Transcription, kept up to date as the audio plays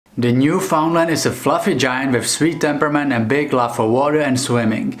The Newfoundland is a fluffy giant with sweet temperament and big love for water and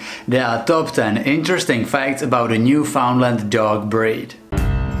swimming. There are top 10 interesting facts about the Newfoundland dog breed.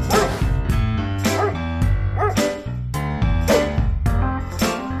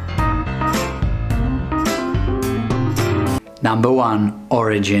 Number 1.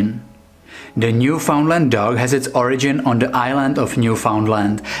 Origin. The Newfoundland dog has its origin on the island of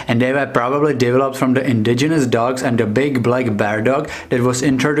Newfoundland, and they were probably developed from the indigenous dogs and the big black bear dog that was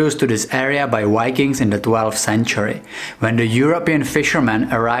introduced to this area by Vikings in the 12th century. When the European fishermen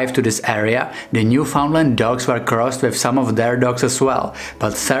arrived to this area, the Newfoundland dogs were crossed with some of their dogs as well,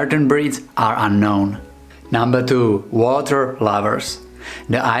 but certain breeds are unknown. Number 2. Water lovers.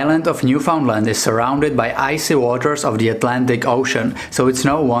 The island of Newfoundland is surrounded by icy waters of the Atlantic Ocean, so it's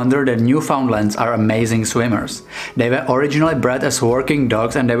no wonder that Newfoundlands are amazing swimmers. They were originally bred as working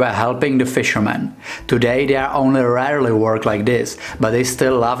dogs and they were helping the fishermen. Today they are only rarely work like this, but they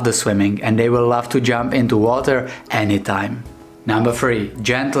still love the swimming and they will love to jump into water anytime. Number 3.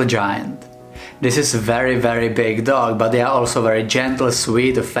 Gentle giant. This is a very big dog, but they are also very gentle,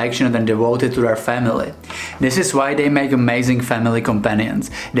 sweet, affectionate and devoted to their family. This is why they make amazing family companions.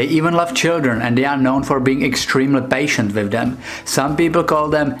 They even love children and they are known for being extremely patient with them. Some people call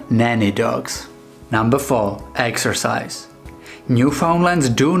them nanny dogs. Number 4. Exercise. Newfoundlands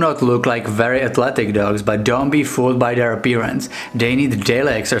do not look like very athletic dogs, but don't be fooled by their appearance. They need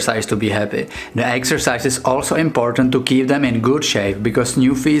daily exercise to be happy. The exercise is also important to keep them in good shape, because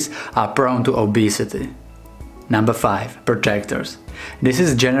Newfies are prone to obesity. Number 5. Protectors. This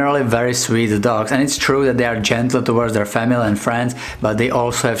is generally very sweet dogs, and it's true that they are gentle towards their family and friends, but they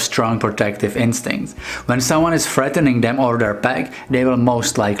also have strong protective instincts. When someone is threatening them or their pack, they will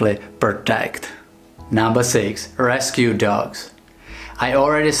most likely protect. Number 6. Rescue dogs. I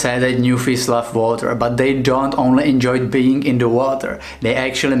already said that Newfies love water, but they don't only enjoy being in the water, they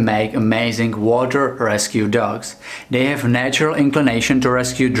actually make amazing water rescue dogs. They have natural inclination to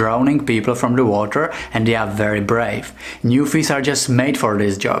rescue drowning people from the water and they are very brave. Newfies are just made for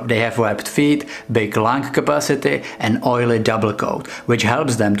this job. They have webbed feet, big lung capacity and oily double coat, which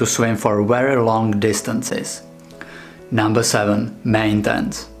helps them to swim for very long distances. Number 7.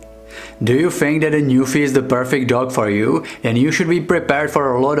 Maintenance. Do you think that a Newfie is the perfect dog for you? Then you should be prepared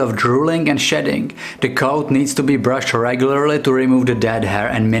for a lot of drooling and shedding. The coat needs to be brushed regularly to remove the dead hair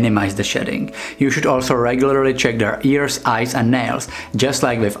and minimize the shedding. You should also regularly check their ears, eyes and nails, just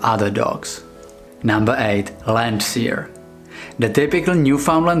like with other dogs. Number 8. Landseer. The typical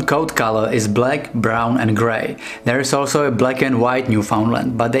Newfoundland coat color is black, brown and grey. There is also a black and white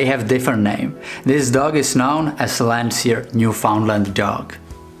Newfoundland, but they have different name. This dog is known as Landseer Newfoundland dog.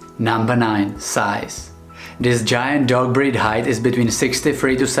 Number 9. Size. This giant dog breed height is between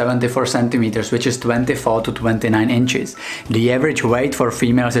 63 to 74 centimeters, which is 24 to 29 inches. The average weight for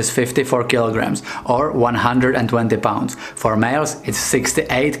females is 54 kilograms or 120 pounds. For males, it's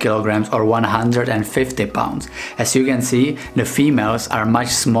 68 kilograms or 150 pounds. As you can see, the females are much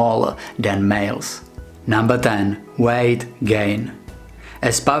smaller than males. Number 10. Weight gain.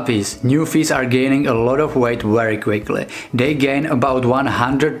 As puppies, Newfies are gaining a lot of weight very quickly. They gain about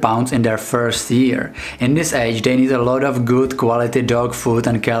 100 pounds in their first year. In this age, they need a lot of good quality dog food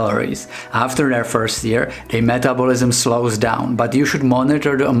and calories. After their first year, their metabolism slows down, but you should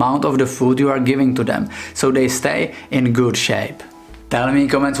monitor the amount of the food you are giving to them, so they stay in good shape. Tell me in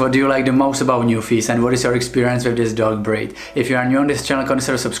comments what do you like the most about Newfies and what is your experience with this dog breed. If you are new on this channel,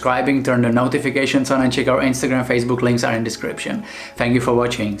 consider subscribing, turn the notifications on and check our Instagram, Facebook, links are in description. Thank you for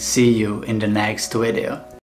watching, see you in the next video.